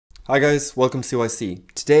Hi guys, welcome to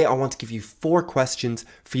CYC. Today I want to give you 4 questions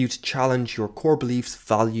for you to challenge your core beliefs,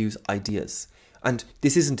 values, ideas. And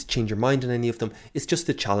this isn't to change your mind on any of them, it's just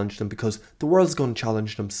to challenge them because the world's going to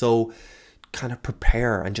challenge them. So kind of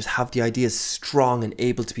prepare and just have the ideas strong and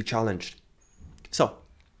able to be challenged. So,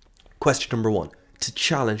 question number 1. To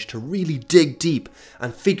challenge, to really dig deep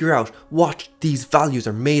and figure out what these values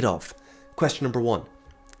are made of. Question number 1.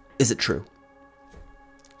 Is it true?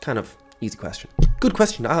 Kind of easy question. Good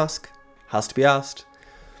question to ask. Has to be asked.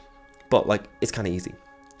 But it's kind of easy.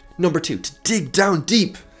 Number 2, to dig down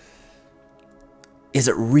deep. Is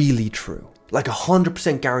it really true?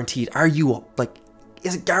 100% guaranteed. Are you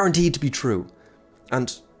is it guaranteed to be true?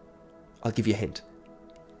 And I'll give you a hint.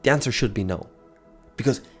 The answer should be no.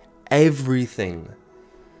 Because everything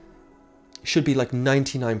should be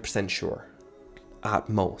 99% sure at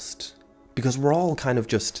most. Because we're all kind of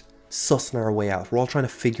just sussing our way out. We're all trying to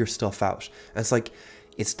figure stuff out. And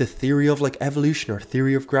it's the theory of evolution or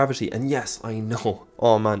theory of gravity. And yes, I know.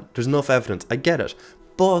 Oh man, there's enough evidence. I get it.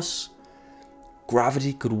 But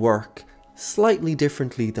gravity could work slightly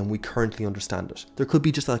differently than we currently understand it. There could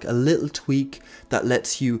be just a little tweak that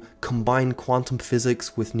lets you combine quantum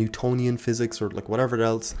physics with Newtonian physics or whatever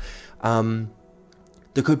else.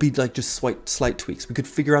 There could be just slight tweaks. We could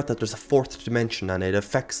figure out that there's a 4th dimension and it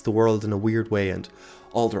affects the world in a weird way and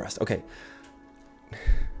all the rest. Okay.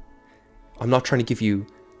 I'm not trying to give you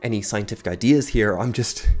any scientific ideas here. I'm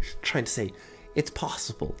just trying to say it's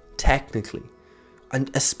possible, technically.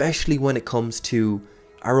 And especially when it comes to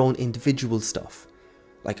our own individual stuff.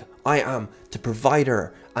 I am the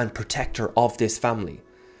provider and protector of this family.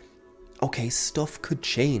 Okay, stuff could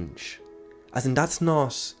change. As in, that's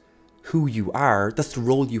not who you are. That's the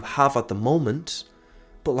role you have at the moment.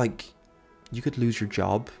 But you could lose your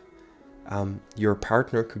job. Your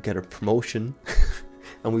partner could get a promotion.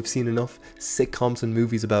 And we've seen enough sitcoms and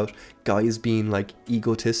movies about guys being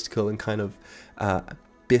egotistical and kind of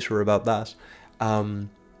bitter about that.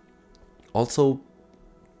 Also,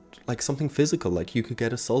 something physical, you could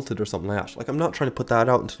get assaulted or something like that. I'm not trying to put that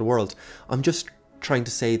out into the world. I'm just trying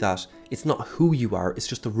to say that it's not who you are, it's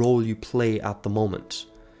just the role you play at the moment.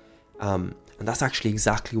 And that's actually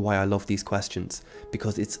exactly why I love these questions,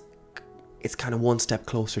 because it's kind of one step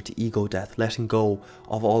closer to ego death, letting go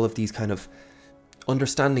of all of these kind of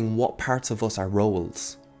understanding what parts of us are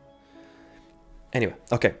roles. Anyway,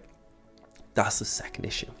 okay. That's the second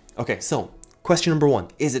issue. Okay, so question number 1,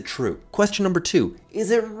 is it true? Question number 2,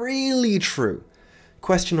 is it really true?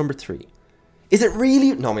 Question number 3, is it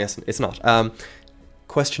really? No, yes, it's not.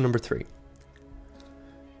 Question number 3,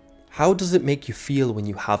 how does it make you feel when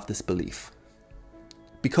you have this belief?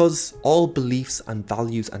 Because all beliefs and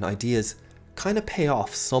values and ideas kind of pay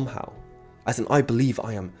off somehow. As in, I believe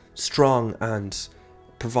I am strong and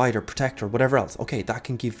provider, protector, whatever else. Okay, that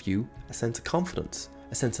can give you a sense of confidence,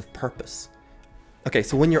 a sense of purpose. Okay,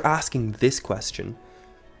 so when you're asking this question,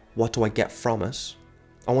 what do I get from it?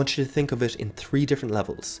 I want you to think of it in 3 different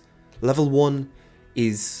levels. Level 1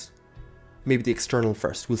 is maybe the external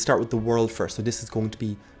first. We'll start with the world first. So this is going to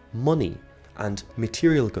be money and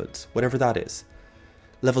material goods, whatever that is.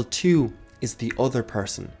 Level 2 is the other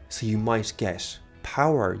person. So you might get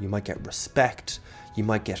power, you might get respect, you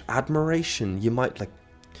might get admiration, you might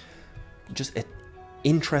just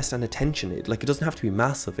interest and attention. It doesn't have to be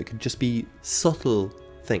massive, it could just be subtle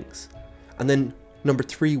things. And then number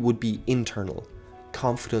 3 would be internal.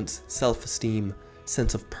 Confidence, self-esteem,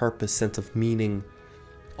 sense of purpose, sense of meaning,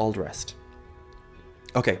 all the rest.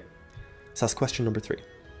 Okay, so that's question number 3.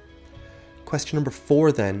 Question number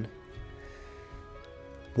 4 then,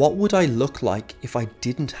 what would I look like if I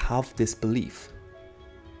didn't have this belief?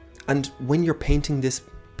 And when you're painting this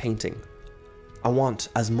painting, I want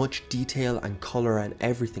as much detail and colour and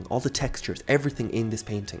everything, all the textures, everything in this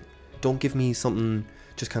painting. Don't give me something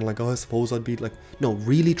just kind of oh, I suppose I'd be no,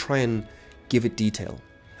 really try and give it detail.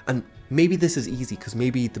 And maybe this is easy because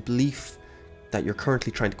maybe the belief that you're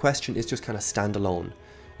currently trying to question is just kind of standalone.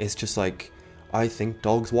 It's just I think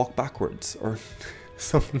dogs walk backwards or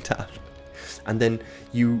something like that. And then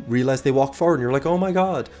you realize they walk forward and you're oh my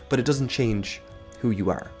god, but it doesn't change who you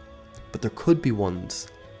are. But there could be ones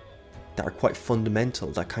that are quite fundamental,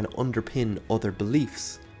 that kind of underpin other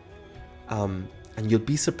beliefs. And you'll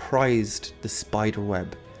be surprised the spider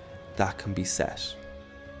web that can be set.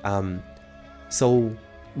 So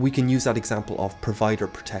we can use that example of provider,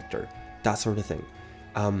 protector, that sort of thing.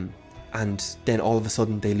 And then all of a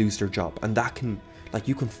sudden they lose their job, and that can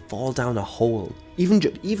you can fall down a hole. Even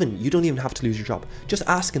you don't even have to lose your job. Just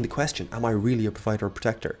asking the question, am I really a provider or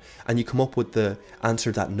protector? And you come up with the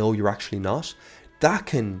answer that no, you're actually not. That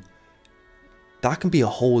can be a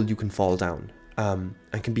hole you can fall down. and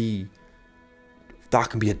that can be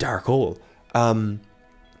a dark hole.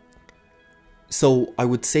 So I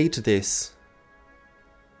would say to this,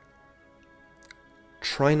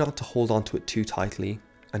 try not to hold on to it too tightly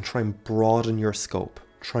and try and broaden your scope.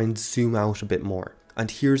 Try and zoom out a bit more. And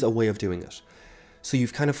here's a way of doing it. So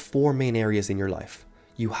you've kind of 4 main areas in your life.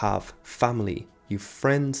 You have family, you've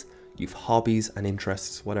friends, you've hobbies and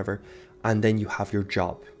interests, whatever, and then you have your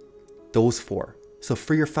job. Those 4. So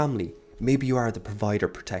for your family, maybe you are the provider,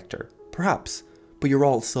 protector, perhaps, but you're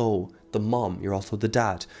also the mom, you're also the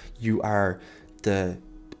dad, you are the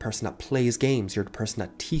person that plays games, you're the person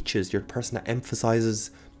that teaches, you're the person that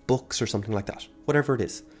emphasizes books or something like that, whatever it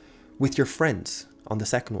is. With your friends, on the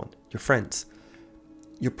second one, your friends,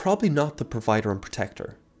 you're probably not the provider and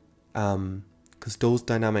protector, because those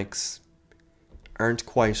dynamics aren't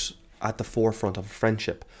quite at the forefront of a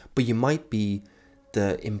friendship, but you might be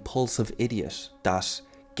the impulsive idiot that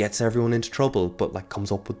gets everyone into trouble but like comes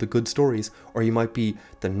up with the good stories, or you might be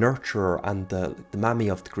the nurturer and the mammy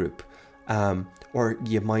of the group, or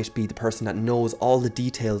you might be the person that knows all the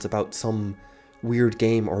details about some weird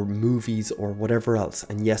game or movies or whatever else.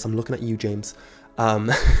 And yes, I'm looking at you, James.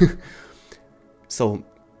 So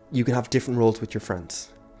you can have different roles with your friends.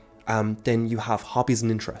 Then you have hobbies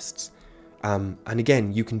and interests. And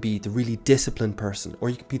again, you can be the really disciplined person, or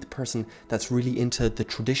you can be the person that's really into the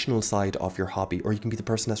traditional side of your hobby, or you can be the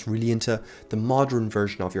person that's really into the modern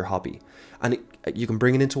version of your hobby. And you can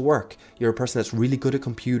bring it into work. You're a person that's really good at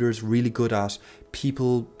computers, really good at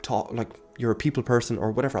people talk, like you're a people person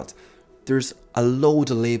or whatever else. There's a load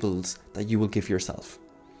of labels that you will give yourself.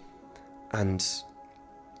 And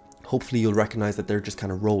hopefully you'll recognize that they're just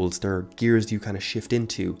kind of roles. They're gears you kind of shift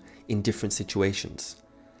into in different situations.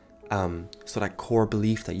 So that core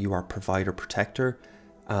belief that you are provider, protector,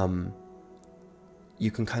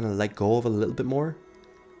 you can kind of let go of a little bit more.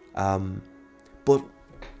 But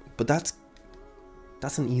that's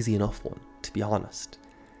an easy enough one, to be honest.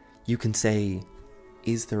 You can say,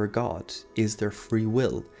 is there a God? Is there free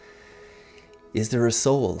will? Is there a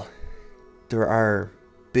soul? There are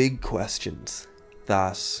big questions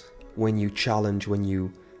that when you challenge, when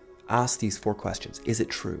you ask these 4 questions, is it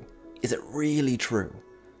true? Is it really true?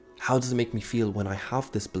 How does it make me feel when I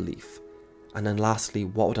have this belief? And then lastly,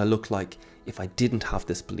 what would I look like if I didn't have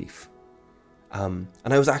this belief? And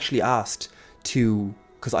I was actually asked to,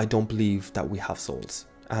 because I don't believe that we have souls,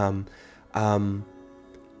 I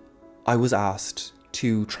was asked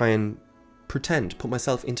to try and put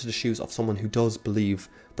myself into the shoes of someone who does believe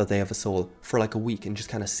that they have a soul for like a week and just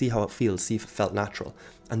kind of see how it feels, see if it felt natural.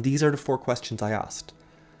 And these are the 4 questions I asked,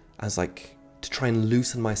 as like to try and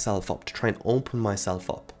loosen myself up, to try and open myself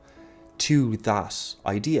up to that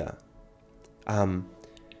idea. And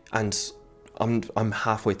I'm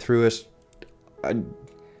halfway through it.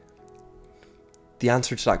 The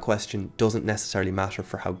answer to that question doesn't necessarily matter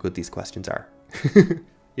for how good these questions are,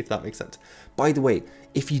 if that makes sense. By the way,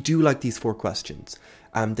 if you do like these 4 questions,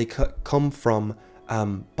 they come from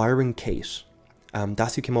Byron Kate.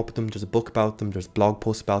 That's who came up with them. There's a book about them. There's blog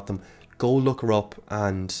posts about them. Go look her up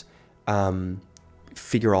and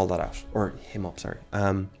figure all that out. Or him up, sorry.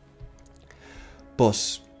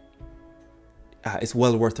 But it's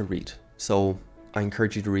well worth a read. So I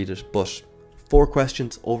encourage you to read it. But 4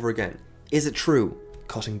 questions over again. Is it true?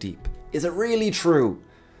 Cutting deep. Is it really true?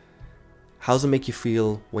 How does it make you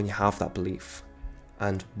feel when you have that belief?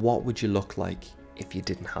 And what would you look like if you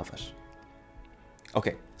didn't have it?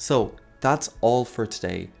 Okay, so that's all for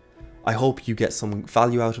today. I hope you get some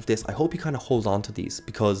value out of this. I hope you kind of hold on to these,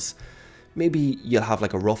 because maybe you'll have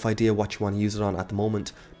like a rough idea what you want to use it on at the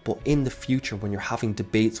moment, but in the future when you're having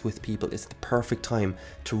debates with people, it's the perfect time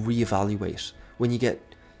to reevaluate. When you get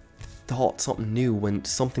thought something new, when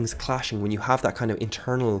something's clashing, when you have that kind of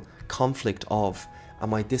internal conflict of,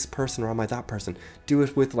 am I this person or am I that person? Do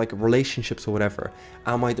it with like relationships or whatever.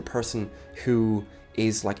 Am I the person who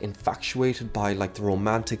is like infatuated by like the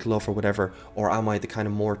romantic love or whatever, or am I the kind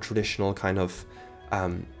of more traditional kind of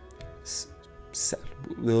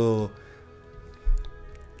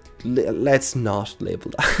let's not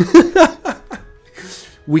label that.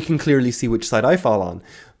 We can clearly see which side I fall on.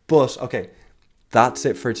 But okay, that's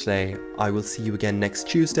it for today. I will see you again next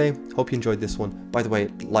Tuesday. Hope you enjoyed this one. By the way,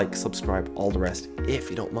 like, subscribe, all the rest, if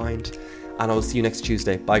you don't mind. And I will see you next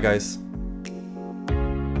Tuesday. Bye, guys.